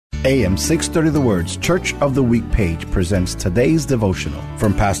AM 630 The Word's Church of the Week page presents today's devotional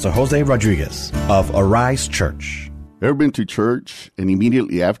from Pastor Jose Rodriguez of Arise Church. Ever been to church and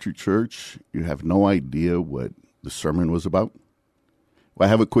immediately after church, you have no idea what the sermon was about? Well, I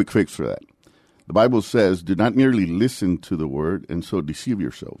have a quick fix for that. The Bible says, do not merely listen to the word and so deceive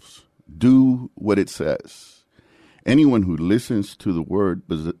yourselves. Do what it says. Anyone who listens to the word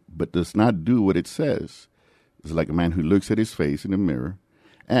but does not do what it says is like a man who looks at his face in a mirror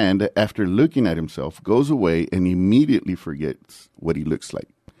and after looking at himself goes away and immediately forgets what he looks like.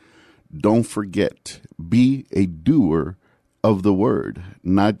 Don't forget, be a doer of the word,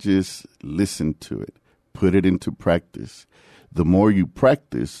 not just listen to it. Put it into practice. The more you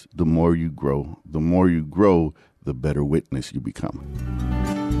practice, the more you grow. The more you grow, the better witness you become.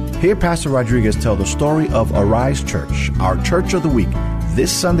 Hear Pastor Rodriguez tell the story of Arise Church, our Church of the Week,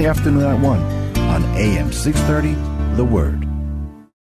 this Sunday afternoon at 1 on AM 630, The Word.